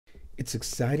It's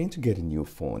exciting to get a new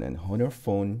phone, an Honor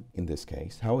phone in this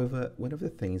case. However, one of the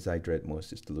things I dread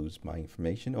most is to lose my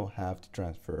information or have to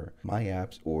transfer my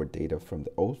apps or data from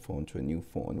the old phone to a new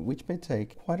phone, which may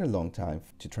take quite a long time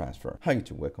to transfer. Hi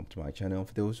YouTube, welcome to my channel.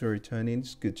 For those who are returning,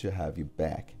 it's good to have you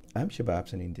back. I'm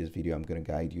Shababs, and in this video I'm going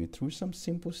to guide you through some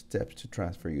simple steps to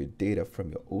transfer your data from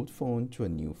your old phone to a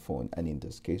new phone, and in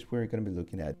this case we're going to be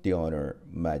looking at the Honor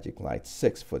Magic Lite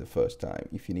 6 for the first time.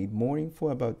 If you need more info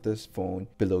about this phone,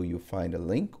 below you'll find a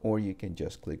link, or you can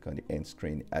just click on the end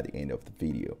screen at the end of the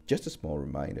video. Just a small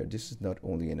reminder, this is not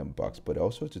only an unbox but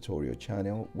also a tutorial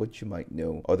channel. What you might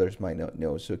know, others might not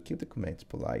know, so keep the comments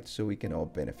polite so we can all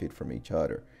benefit from each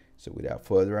other. So without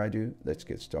further ado, let's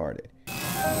get started.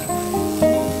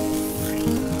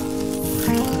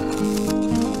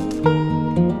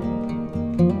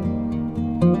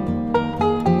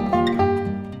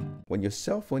 When your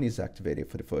cell phone is activated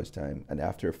for the first time and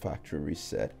after a factory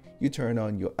reset, you turn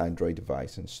on your Android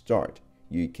device and start.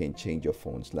 You can change your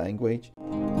phone's language.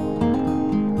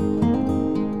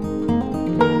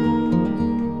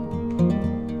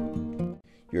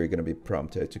 You're going to be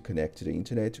prompted to connect to the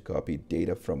internet to copy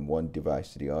data from one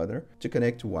device to the other. To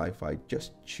connect to Wi-Fi,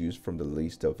 just choose from the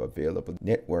list of available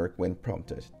network when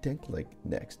prompted. Then click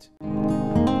Next.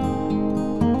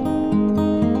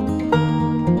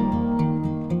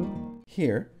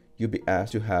 Here, you'll be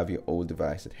asked to have your old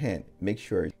device at hand. Make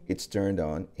sure it's turned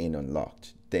on and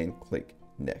unlocked. Then click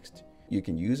Next. You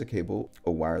can use a cable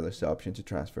or wireless option to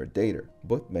transfer data.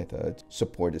 Both methods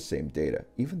support the same data,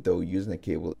 even though using a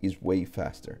cable is way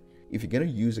faster. If you're going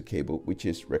to use a cable, which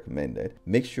is recommended,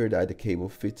 make sure that the cable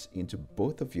fits into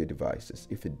both of your devices.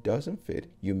 If it doesn't fit,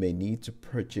 you may need to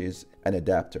purchase an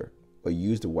adapter or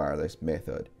use the wireless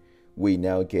method. We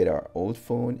now get our old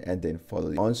phone and then follow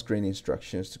the on-screen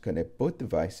instructions to connect both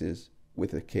devices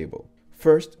with a cable.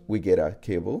 First, we get our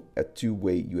cable, a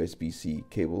two-way USB-C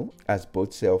cable, as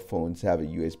both cell phones have a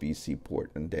USB-C port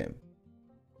on them.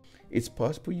 It's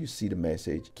possible you see the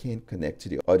message can't connect to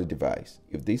the other device.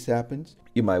 If this happens,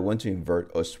 you might want to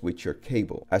invert or switch your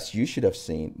cable. As you should have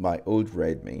seen, my old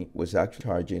Redmi was actually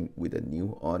charging with a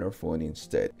new Honor phone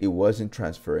instead. It wasn't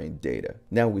transferring data.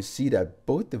 Now we see that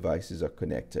both devices are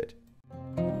connected.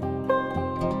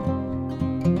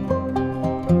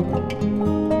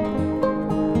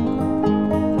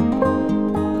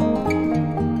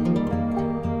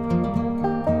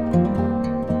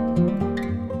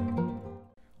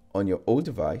 On your old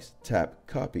device, tap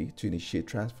Copy to initiate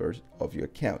transfers of your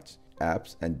accounts,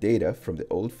 apps, and data from the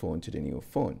old phone to the new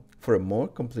phone. For a more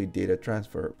complete data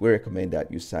transfer, we recommend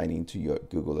that you sign into your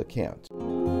Google account.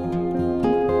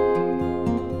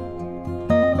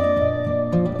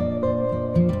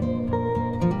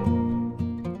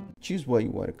 Choose what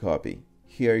you want to copy.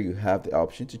 Here you have the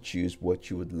option to choose what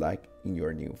you would like in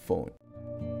your new phone.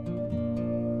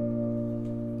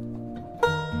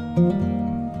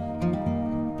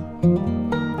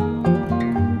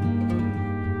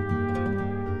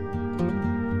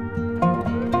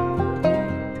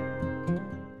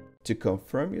 To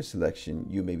confirm your selection,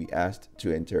 you may be asked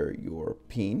to enter your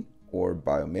PIN or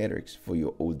biometrics for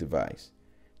your old device.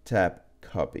 Tap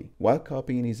Copy. While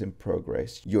copying is in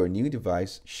progress, your new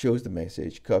device shows the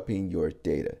message copying your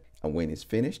data, and when it's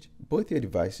finished, both your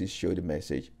devices show the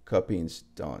message copying's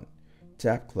done.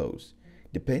 Tap Close.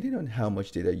 Depending on how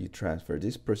much data you transfer,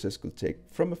 this process could take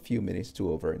from a few minutes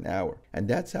to over an hour. And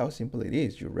that's how simple it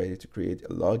is. You're ready to create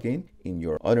a login in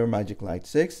your Honor Magic Lite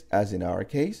 6, as in our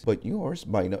case, but yours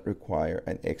might not require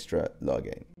an extra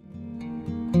login.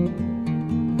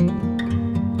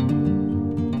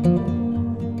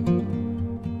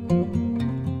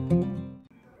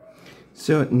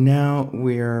 So now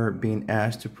we're being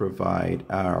asked to provide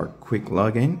our quick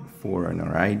login for an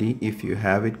ID. If you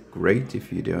have it, great.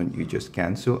 If you don't, you just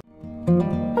cancel.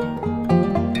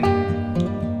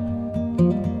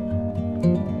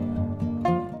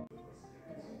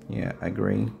 Yeah,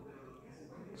 agree.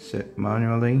 Set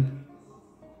manually.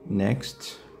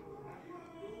 Next.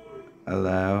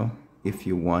 Allow if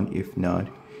you want, if not.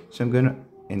 So I'm gonna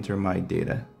enter my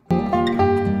data.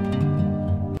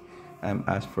 I'm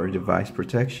asked for device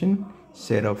protection,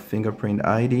 set up fingerprint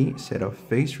ID, set up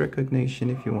face recognition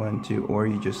if you want to, or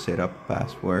you just set up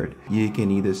password. You can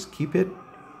either skip it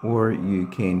or you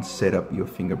can set up your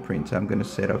fingerprints. I'm going to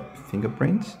set up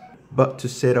fingerprints, but to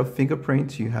set up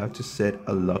fingerprints, you have to set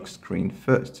a lock screen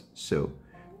first. So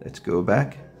let's go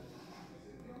back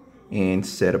and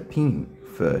set a PIN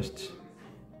first.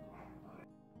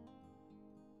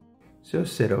 So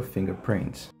set up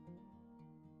fingerprints.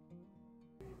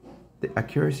 The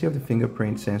accuracy of the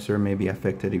fingerprint sensor may be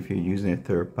affected if you're using a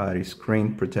third-party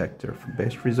screen protector. For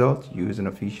best results, use an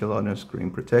official Honor screen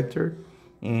protector.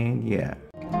 And yeah.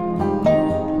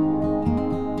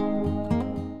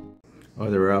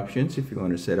 Other options, if you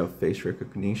want to set up face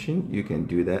recognition, you can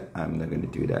do that. I'm not going to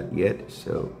do that yet,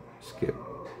 so skip.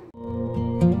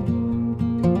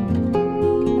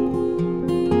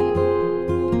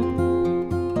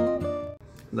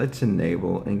 Let's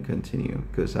enable and continue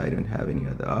because I don't have any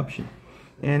other option.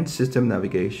 And system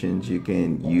navigations, you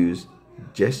can use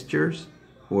gestures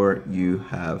or you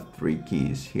have 3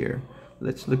 keys here.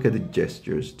 Let's look at the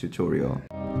gestures tutorial.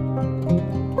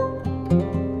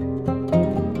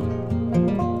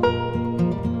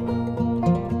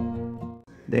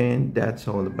 Then that's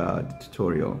all about the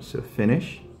tutorial. So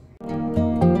finish.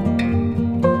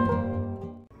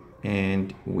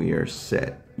 And we are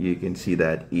set. You can see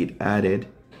that it added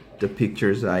the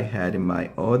pictures I had in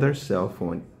my other cell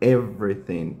phone.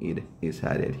 Everything it is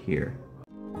added here.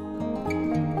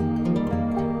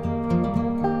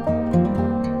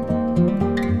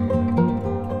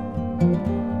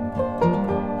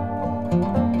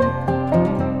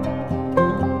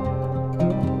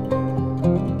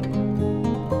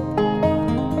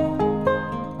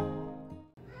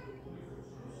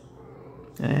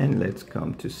 And let's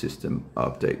come to system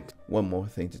update. One more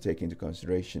thing to take into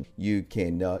consideration. You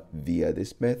cannot, via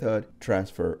this method,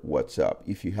 transfer WhatsApp.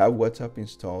 If you have WhatsApp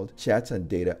installed, chats and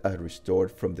data are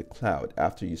restored from the cloud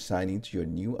after you sign into your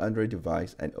new Android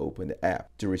device and open the app.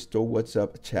 To restore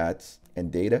WhatsApp chats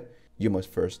and data, you must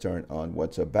first turn on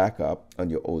WhatsApp backup on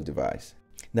your old device.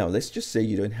 Now, let's just say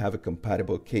you don't have a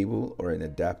compatible cable or an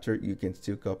adapter. You can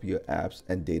still copy your apps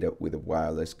and data with a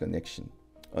wireless connection.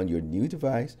 On your new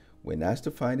device, when asked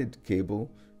to find a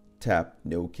cable, tap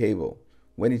No Cable.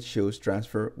 When it shows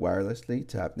Transfer Wirelessly,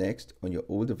 tap Next. On your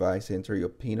old device, enter your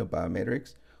PIN or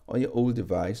biometrics. On your old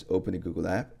device, open the Google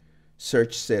app.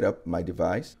 Search Setup My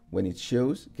Device. When it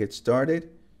shows Get Started,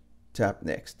 tap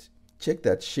Next. Check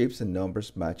that shapes and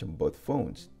numbers match on both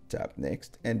phones. Tap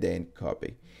Next and then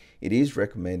Copy. It is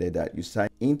recommended that you sign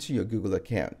into your Google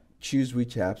account. Choose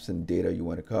which apps and data you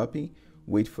want to copy.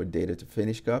 Wait for data to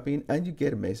finish copying and you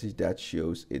get a message that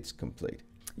shows it's complete.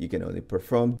 You can only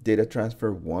perform data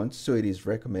transfer once, so it is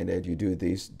recommended you do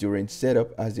this during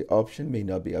setup as the option may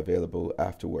not be available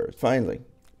afterwards. Finally,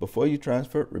 before you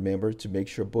transfer, remember to make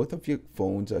sure both of your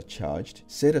phones are charged.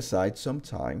 Set aside some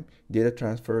time. Data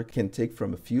transfer can take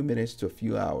from a few minutes to a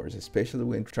few hours, especially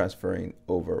when transferring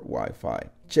over Wi-Fi.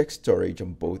 Check storage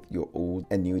on both your old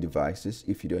and new devices.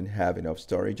 If you don't have enough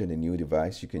storage on the new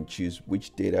device, you can choose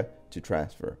which data to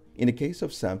transfer. In the case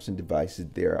of Samsung devices,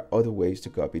 there are other ways to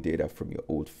copy data from your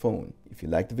old phone. If you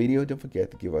liked the video, don't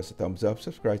forget to give us a thumbs up,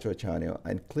 subscribe to our channel,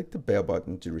 and click the bell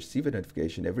button to receive a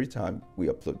notification every time we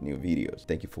upload new videos.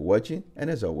 Thank you for watching, and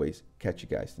as always, catch you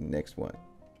guys in the next one.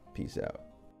 Peace out.